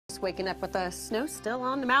waking up with the snow still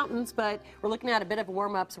on the mountains, but we're looking at a bit of a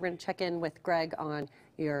warm-up, so we're going to check in with Greg on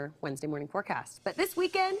your Wednesday morning forecast. But this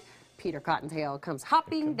weekend, Peter Cottontail comes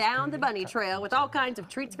hopping down the bunny trail with all kinds of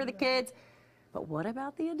treats for the kids. But what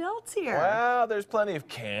about the adults here? Well, there's plenty of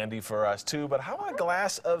candy for us too, but how about a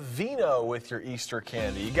glass of vino with your Easter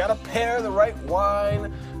candy? You gotta pair the right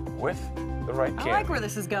wine with the right candy. I like where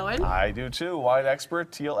this is going. I do too. Wine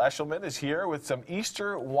expert Teal Eshelman is here with some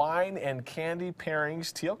Easter wine and candy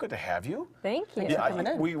pairings. Teal, good to have you. Thank you. Yeah,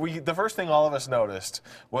 the first thing all of us noticed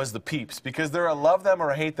was the Peeps, because they're a love them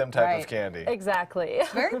or hate them type of candy. Exactly.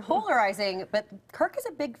 It's very polarizing, but Kirk is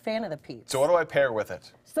a big fan of the Peeps. So what do I pair with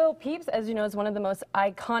it? So Peeps, as you know, is one of the most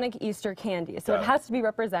iconic Easter candies, so it has to be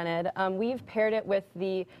represented. We've paired it with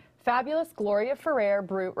the fabulous Gloria Ferrer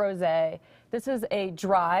Brut Rosé. This is a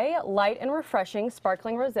dry, light, and refreshing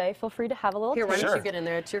sparkling rosé. Feel free to have a little Here, why taste. don't you get in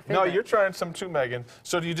there? It's your favorite. No, you're trying some too, Megan.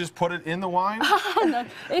 So do you just put it in the wine? No,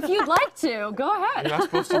 if you'd like to, go ahead. You're not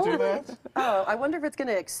supposed to do that? Oh, I wonder if it's going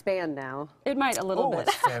to expand now. It might a little bit. Oh,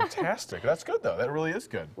 it's fantastic. That's good, though. That really is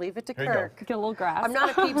good. Leave it to Here you go. Kirk. Get a little grass. I'm not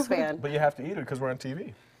a Peeps fan. But you have to eat it because we're on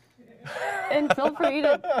TV. And feel free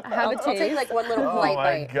to have a taste. I'll take like one little light Oh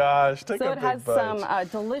my bite. gosh, take So a it big has bite. some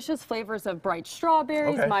delicious flavors of bright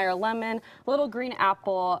strawberries, Meyer lemon, little green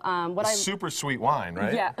apple. Super sweet wine,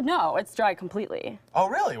 right? Yeah, no, it's dry completely. Oh,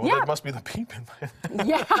 really? Well, Yeah. that must be the peep in there.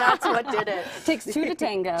 Yeah, That's what did it. takes two to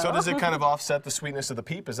tango. So does it kind of offset the sweetness of the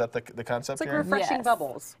peep? Is that the concept It's like here? refreshing Yes.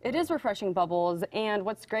 bubbles. It is refreshing bubbles, and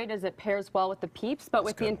what's great is it pairs well with the Peeps, but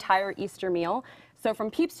with the entire Easter meal. So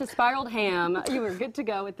from Peeps to spiraled ham, you are good to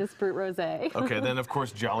go with this Brut Rosé. Okay, then of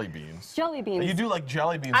course jelly beans. Jelly beans. You do like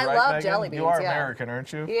jelly beans, I right, love Megan? jelly beans, You are yeah. American,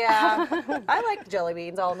 aren't you? Yeah, I like jelly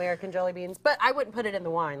beans, all American jelly beans, but I wouldn't put it in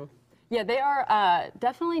the wine. Yeah, they are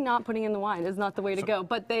definitely not putting in the wine is not the way to go,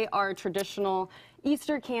 but they are traditional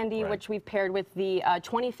Easter candy, which we've paired with the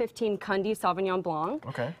 2015 Cundy Sauvignon Blanc.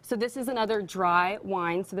 Okay. So this is another dry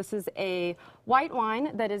wine. So this is a white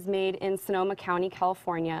wine that is made in Sonoma County,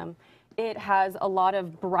 California. It has a lot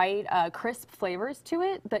of bright, crisp flavors to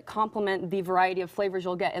it that complement the variety of flavors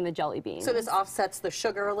you'll get in the jelly beans. So this offsets the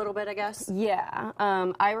sugar a little bit, I guess? Yeah,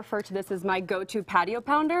 I refer to this as my go-to patio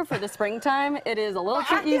pounder for the springtime. It is a little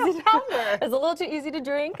too easy. It's a little too easy to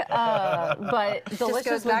drink, but delicious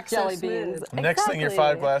goes with back so jelly smooth. beans. Next thing you're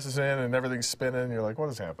Exactly. 5 glasses in and everything's spinning, you're like, what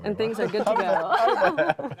is happening? And things are good to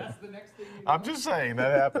go. I'm just saying,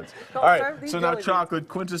 that happens. All serve right, these so now jelly beans. chocolate,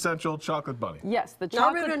 quintessential chocolate bunny. Yes, the Now we're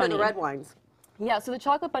chocolate moving bunny. into the red wines. Yeah, so the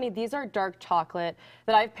chocolate bunny, these are dark chocolate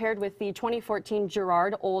that I've paired with the 2014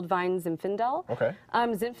 Gerard Old Vine Zinfandel. Okay.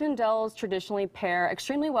 Zinfandels traditionally pair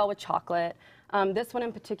extremely well with chocolate. This one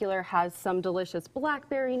in particular has some delicious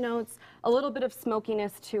blackberry notes, a little bit of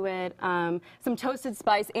smokiness to it, some toasted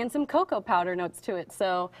spice, and some cocoa powder notes to it.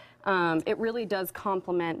 So it really does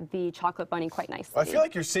complement the chocolate bunny quite nicely. I feel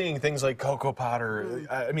like you're seeing things like cocoa powder.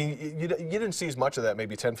 I mean, you didn't see as much of that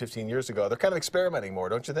maybe 10, 15 years ago. They're kind of experimenting more,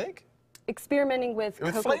 don't you think? Experimenting with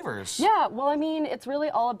flavors. Yeah, well, I mean, it's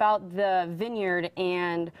really all about the vineyard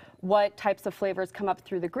and what types of flavors come up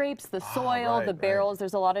through the grapes, the soil, the barrels.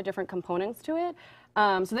 There's a lot of different components to it.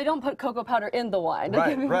 So they don't put cocoa powder in the wine.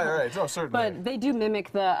 Right. No, certainly. But they do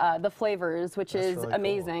mimic the flavors, which is really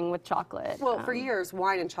amazing with chocolate. Well, for years,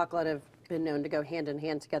 wine and chocolate have been known to go hand in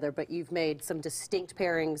hand together, but you've made some distinct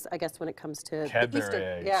pairings, I guess, when it comes to Cadbury the Easter.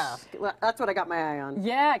 eggs. Yeah, well, that's what I got my eye on.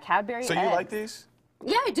 Yeah, Cadbury So you eggs. like these?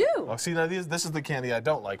 Yeah, I do. Oh, see, now this is the candy I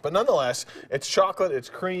don't like. But nonetheless, it's chocolate, it's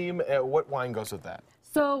cream. What wine goes with that?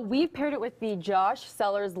 So we've paired it with the Josh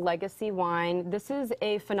Sellers Legacy wine. This is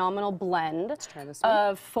a phenomenal blend try this one.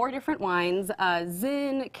 of 4 different wines,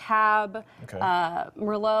 Zin, Cab,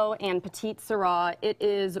 Merlot, and Petite Syrah. It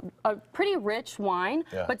is a pretty rich wine,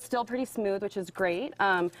 but still pretty smooth, which is great.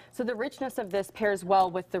 So the richness of this pairs well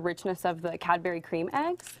with the richness of the Cadbury cream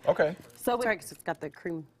eggs. Okay. So That's right, because it's got the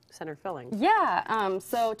cream center filling. yeah,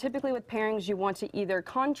 so typically with pairings, you want to either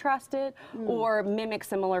contrast it or mimic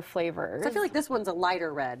similar flavors. So I feel like this one's a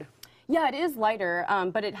lighter red. Yeah, it is lighter,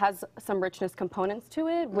 but it has some richness components to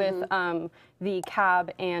it with the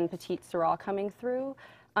Cab and Petite Syrah coming through.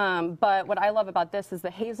 But what I love about this is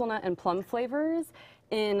the hazelnut and plum flavors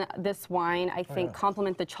in this wine, I think,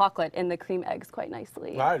 complement the chocolate and the cream eggs quite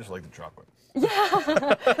nicely. I just like the chocolate.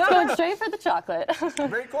 Going straight for the chocolate.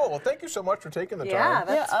 Very cool. Well, thank you so much for taking the Yeah, time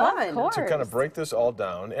that's Of fun. course. to kind of break this all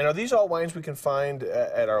down. And are these all wines we can find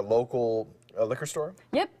at our local liquor store?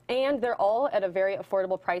 Yep, and they're all at a very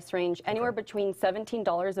affordable price range, anywhere between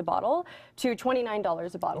 $17 a bottle to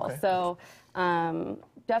 $29 a bottle. So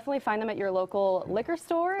definitely find them at your local liquor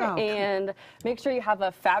store, and make sure you have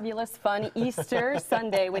a fabulous, fun Easter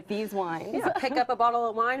Sunday with these wines. Yeah, pick up a bottle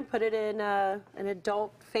of wine, put it in an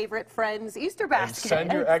adult favorite friend's Easter basket.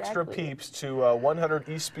 Send your extra peeps to 100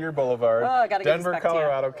 East Spear Boulevard, Denver,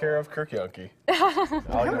 Colorado, care of Kirk Yonke.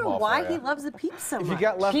 I don't know why he loves the peeps so much. If you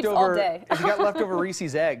got leftover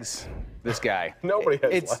Reese's eggs, this guy. Nobody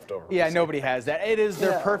has leftover. Yeah, nobody has that. It is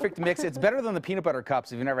their perfect mix. It's better than the peanut butter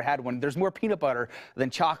cups if you've never had one. There's more peanut butter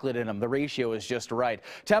than chocolate in them. The ratio is just right.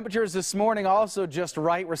 Temperatures this morning also just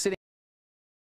right. We're sitting